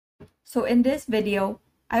So in this video,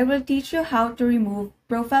 I will teach you how to remove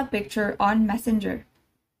profile picture on Messenger.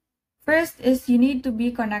 First is you need to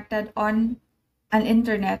be connected on an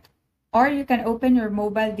internet, or you can open your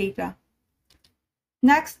mobile data.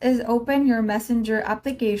 Next is open your Messenger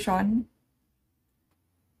application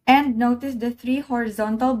and notice the three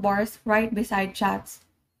horizontal bars right beside chats.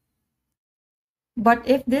 But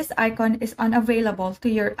if this icon is unavailable to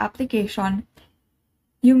your application,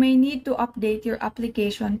 you may need to update your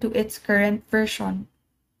application to its current version.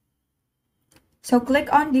 So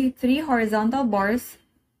click on the three horizontal bars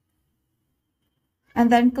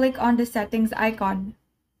and then click on the settings icon.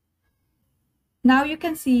 Now you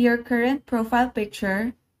can see your current profile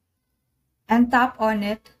picture and tap on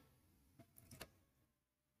it.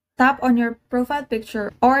 Tap on your profile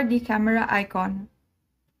picture or the camera icon,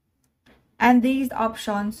 and these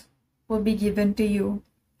options will be given to you.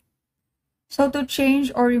 So to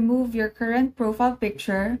change or remove your current profile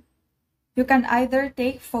picture, you can either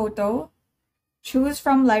take photo, choose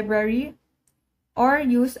from library, or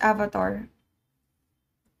use avatar.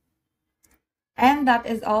 And that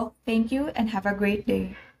is all. Thank you and have a great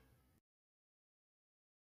day.